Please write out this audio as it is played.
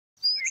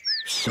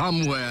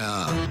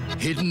Somewhere,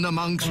 hidden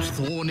amongst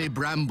thorny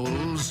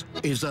brambles,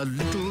 is a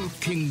little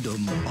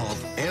kingdom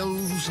of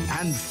elves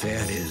and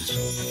fairies.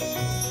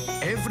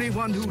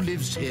 Everyone who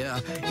lives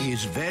here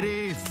is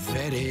very,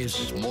 very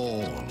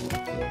small.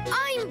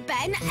 I'm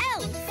Ben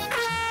Elf.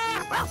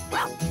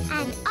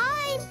 And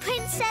I'm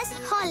Princess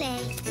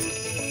Holly.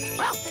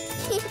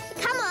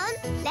 Come on,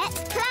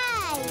 let's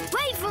play.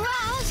 Wait for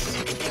us!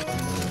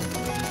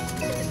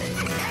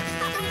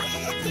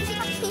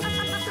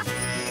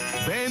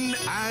 Ben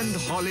and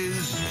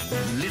Holly's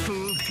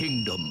Little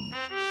Kingdom.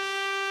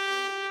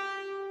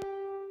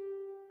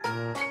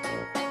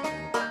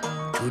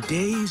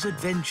 Today's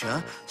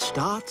adventure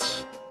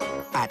starts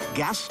at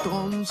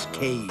Gaston's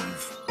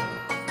cave.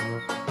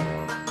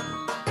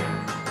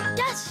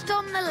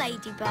 Gaston the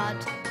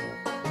Ladybird.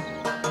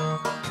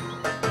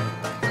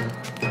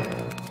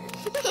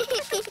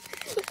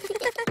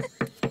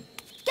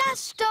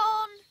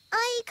 Gaston!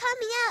 Are you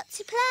coming out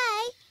to play?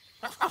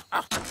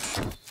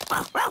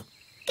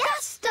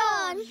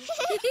 Gaston!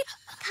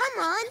 Come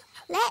on,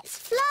 let's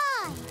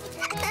fly.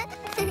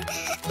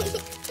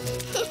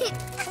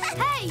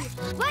 Hey,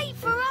 wait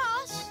for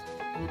us!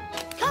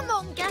 Come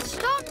on,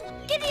 Gaston!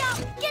 Giddy up,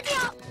 giddy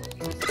up!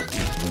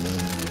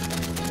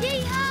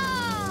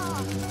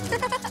 Yee-haw!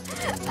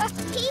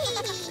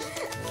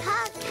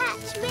 Can't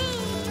catch me.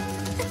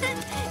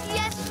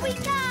 Yes, we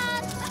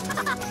can!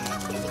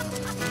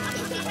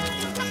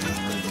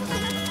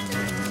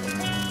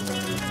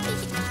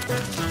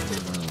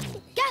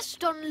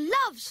 Gaston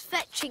loves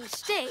fetching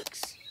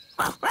sticks.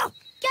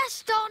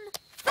 Gaston,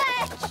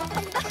 fetch!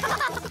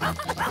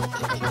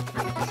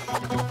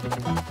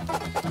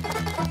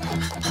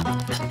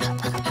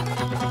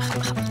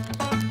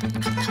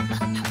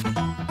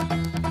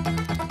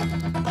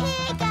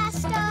 Here,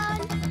 Gaston.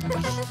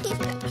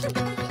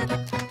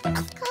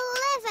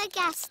 Clever,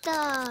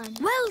 Gaston.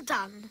 Well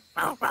done.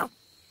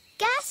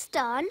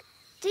 Gaston,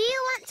 do you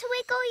want to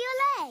wiggle your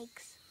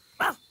legs?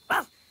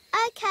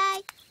 OK,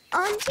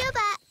 onto your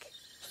back.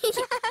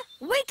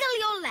 Wiggle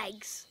your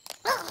legs.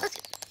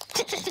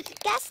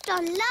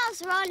 Gaston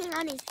loves rolling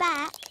on his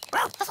back.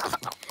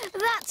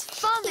 That's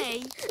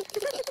funny.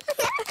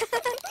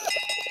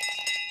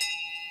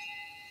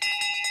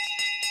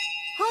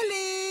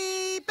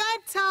 Holly,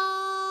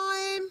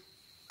 bedtime.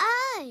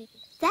 Oh,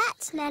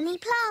 that's Nanny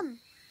Plum.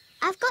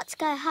 I've got to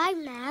go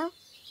home now.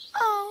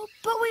 Oh,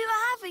 but we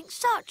were having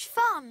such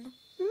fun.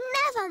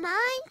 Never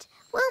mind.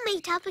 We'll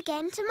meet up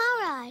again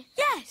tomorrow.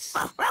 Yes.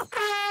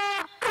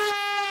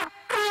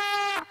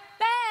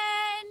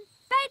 Ben,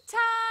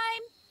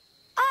 bedtime.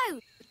 Oh,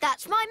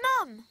 that's my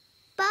mum.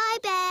 Bye,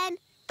 Ben.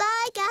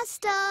 Bye,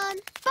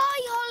 Gaston.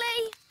 Bye,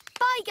 Holly.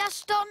 Bye,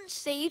 Gaston.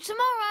 See you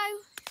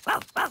tomorrow.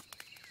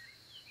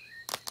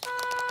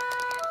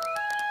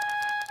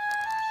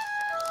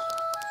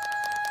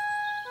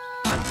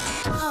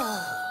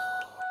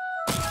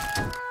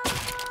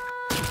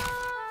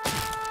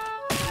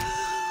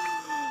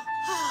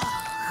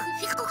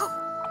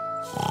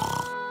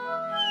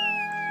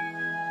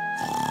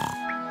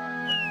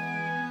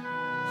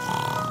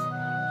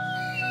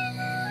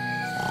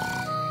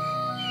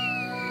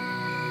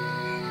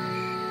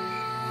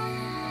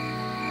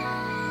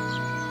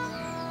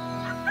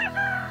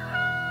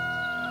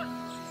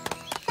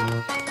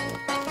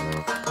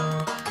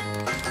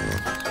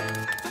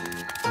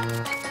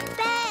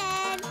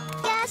 Ben,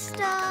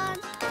 Gaston.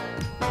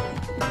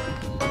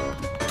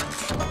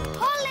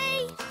 Holly,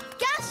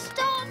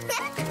 Gaston.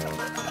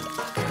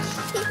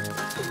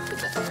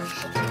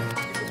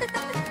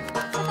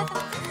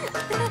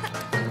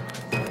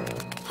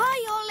 Hi,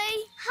 Holly.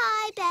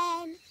 Hi,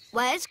 Ben.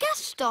 Where's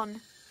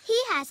Gaston? He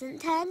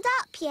hasn't turned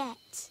up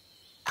yet.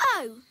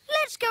 Oh,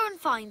 let's go and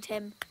find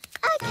him.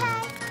 OK.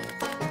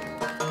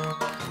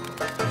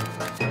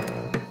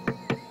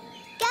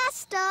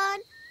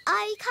 Gaston,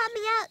 are you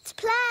coming out to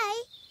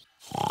play?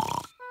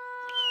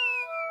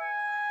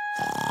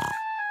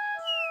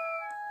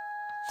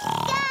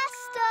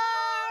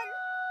 Gaston!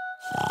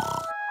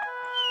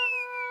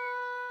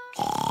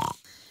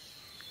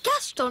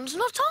 Gaston's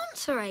not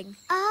answering.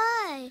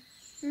 Oh,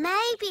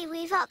 maybe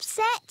we've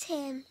upset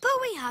him.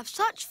 But we have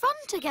such fun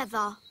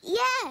together.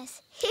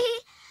 Yes,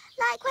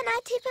 like when I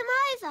tip him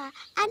over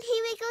and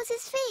he wiggles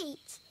his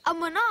feet.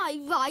 And when I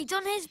ride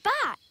on his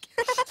back.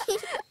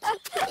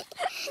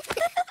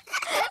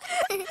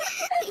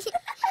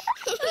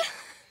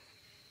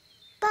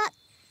 But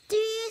do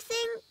you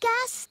think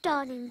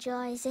Gaston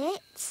enjoys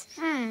it?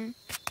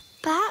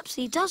 Perhaps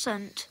he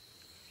doesn't.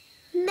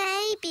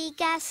 Maybe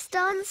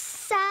Gaston's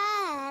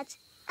sad,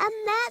 and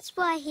that's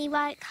why he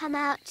won't come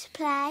out to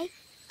play.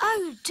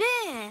 Oh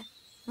dear.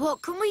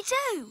 What can we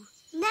do?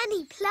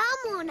 Nanny Plum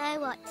will know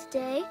what to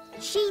do.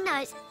 She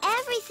knows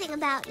everything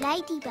about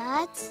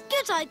ladybirds.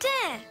 Good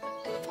idea.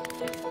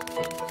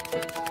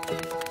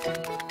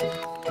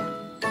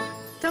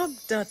 Dum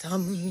da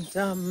dum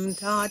dum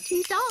da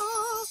dee da.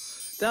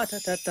 Da da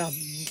da dum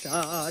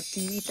da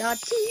dee da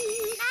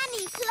dee.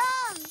 Nanny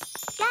Plum,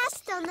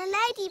 Gaston the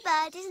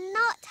ladybird is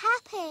not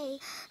happy.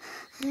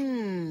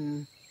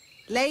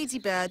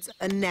 Ladybirds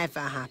are never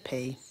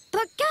happy.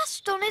 But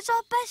Gaston is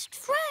our best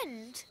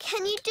friend.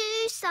 Can you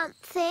do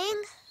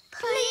something?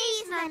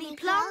 Please, Nanny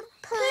Plum,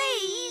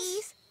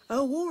 please.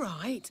 Oh, all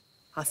right.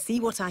 I'll see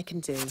what I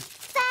can do.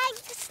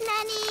 Thanks,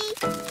 Nanny.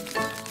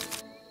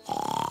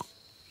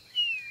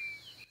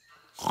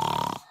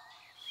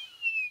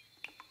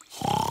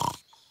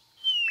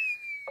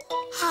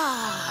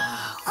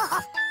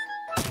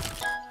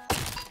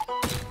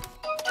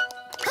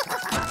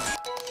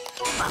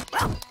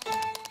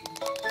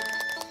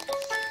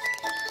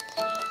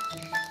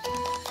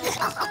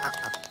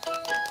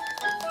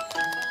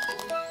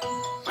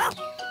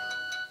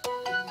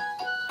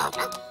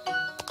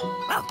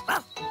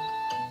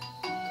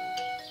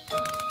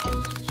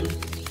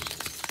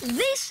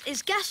 This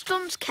is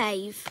Gaston's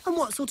cave. And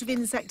what sort of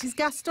insect is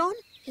Gaston?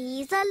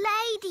 He's a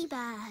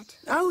ladybird.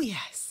 Oh,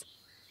 yes.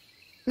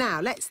 Now,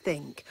 let's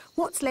think.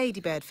 What's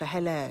ladybird for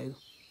hello?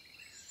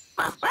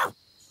 Oh,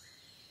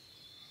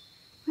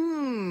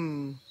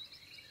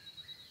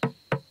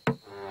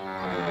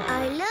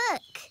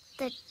 look.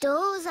 The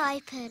door's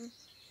open.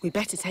 We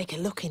better take a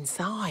look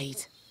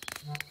inside.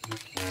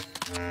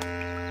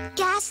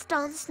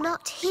 Gaston's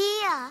not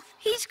here.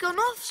 He's gone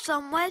off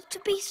somewhere to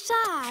be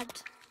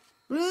sad.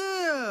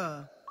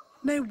 Ugh.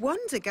 No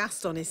wonder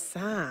Gaston is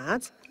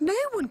sad. No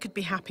one could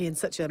be happy in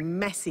such a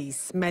messy,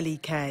 smelly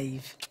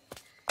cave.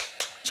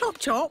 Chop,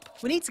 chop.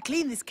 We need to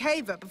clean this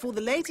cave up before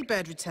the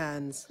ladybird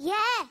returns.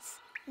 Yes,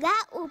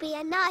 that will be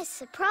a nice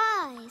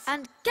surprise.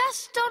 And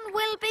Gaston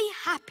will be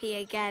happy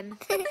again.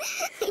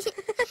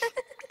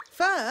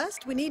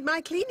 First, we need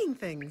my cleaning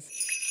things.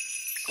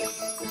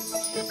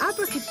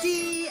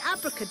 Abracadee,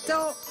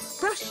 abracadop,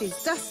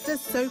 brushes,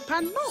 dusters, soap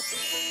and mop.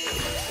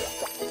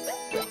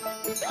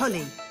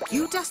 Holly,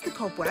 you dust the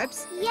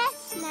cobwebs.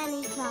 Yes,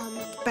 Nanny Plum.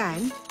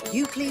 Ben,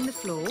 you clean the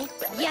floor.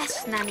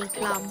 Yes, Nanny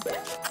Plum.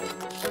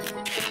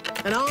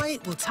 And I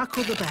will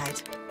tackle the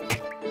bed.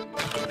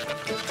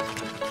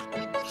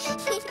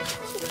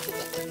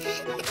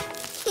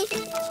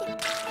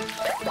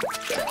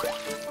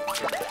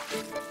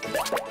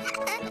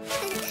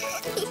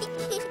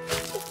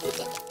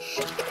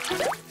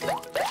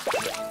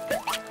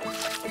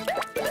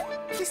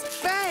 This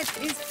bed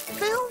is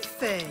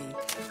filthy.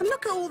 And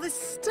look at all this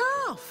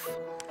stuff.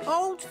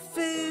 Old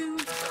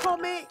food,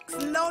 comics,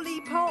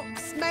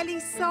 lollipops, smelly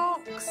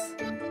socks.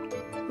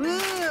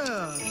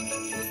 Ugh.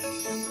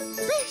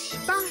 Bish,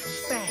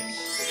 bash,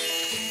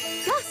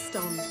 besh.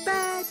 Gaston's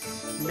bed,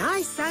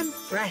 nice and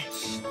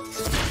fresh.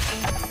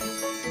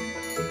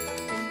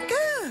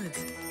 Good.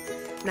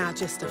 Now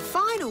just a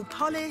final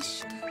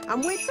polish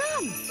and we're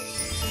done.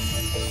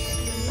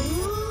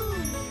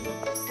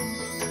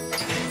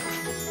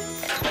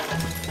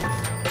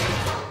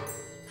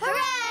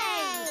 Hooray!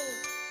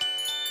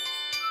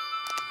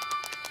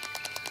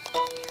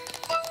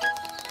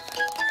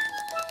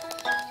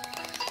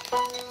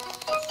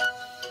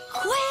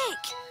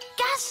 Quick!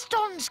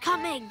 Gaston's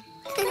coming.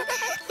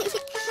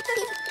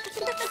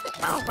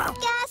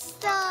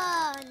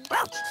 Gaston!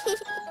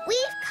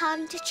 We've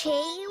come to cheer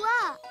you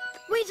up.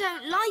 We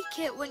don't like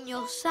it when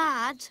you're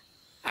sad.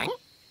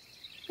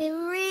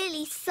 We're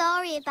really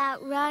sorry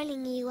about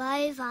rolling you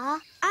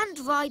over. And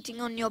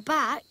riding on your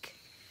back.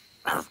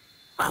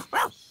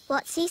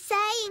 What's he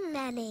saying,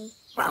 Nanny?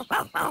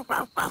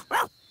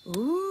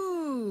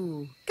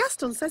 Ooh.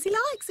 Gaston says he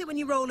likes it when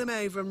you roll him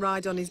over and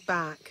ride on his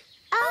back.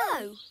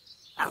 Oh!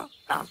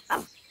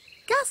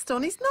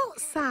 Gaston is not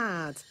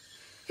sad.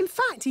 In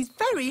fact, he's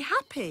very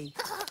happy.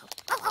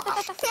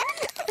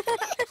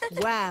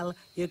 Well,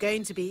 you're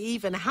going to be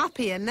even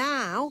happier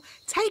now.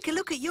 Take a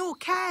look at your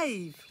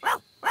cave.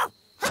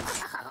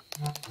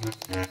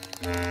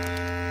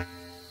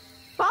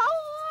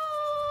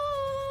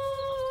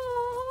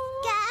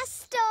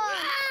 Gaston!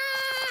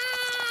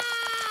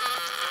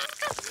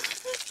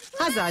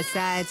 As I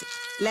said,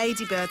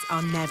 ladybirds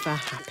are never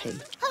happy.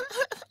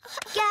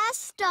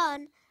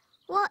 Gaston,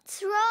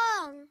 what's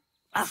wrong?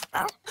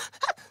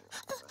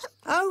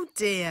 Oh,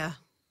 dear.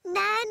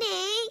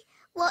 Nanny,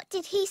 what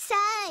did he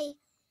say?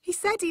 He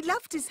said he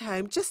loved his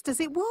home just as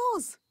it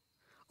was.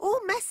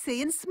 All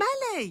messy and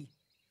smelly.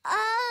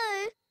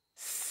 Oh,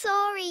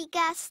 sorry,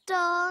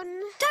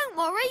 Gaston. Don't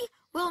worry,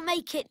 we'll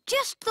make it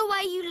just the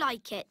way you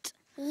like it.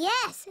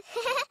 Yes,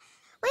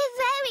 we're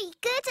very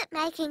good at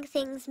making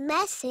things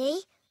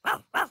messy.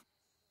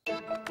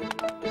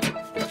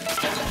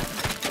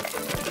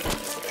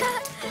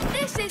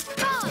 This is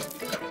fun!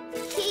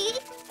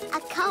 A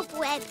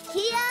cobweb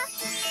here,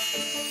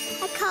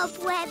 a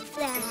cobweb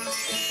there.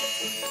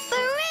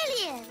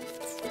 Brilliant!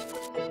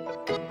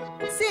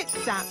 Zip,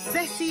 zap,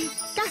 zessie,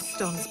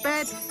 Gaston's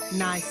bed,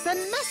 nice and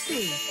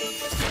messy.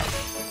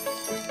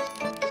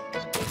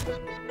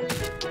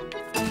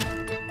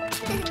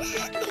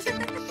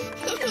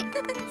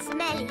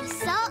 Smelly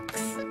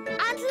socks.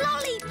 And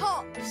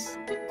lollipops!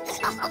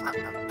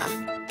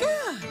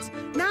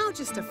 Good. Now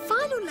just a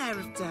final layer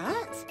of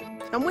dirt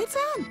and we're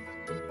done.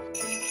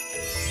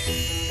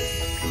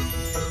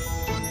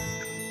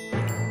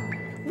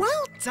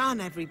 Well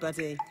done,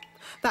 everybody.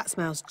 That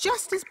smells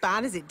just as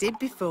bad as it did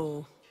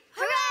before.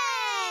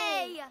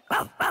 Hooray!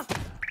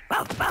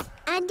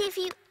 And And if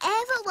you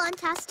ever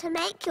want us to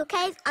make your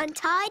cave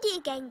untidy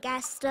again,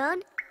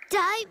 Gaston,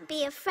 don't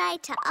be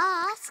afraid to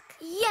ask.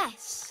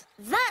 Yes,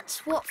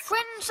 that's what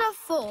friends are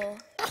for.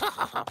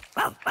 Come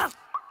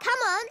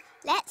on,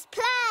 let's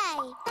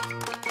play.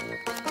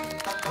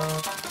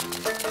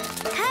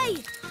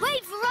 Hey,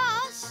 wait for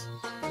us.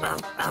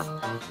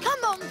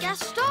 Come on,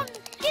 Gaston.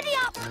 Giddy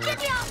up,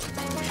 giddy up.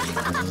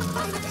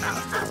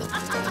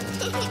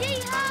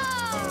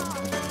 Yee-haw!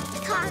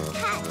 Can't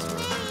catch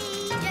me.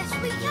 Yes,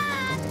 we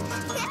can.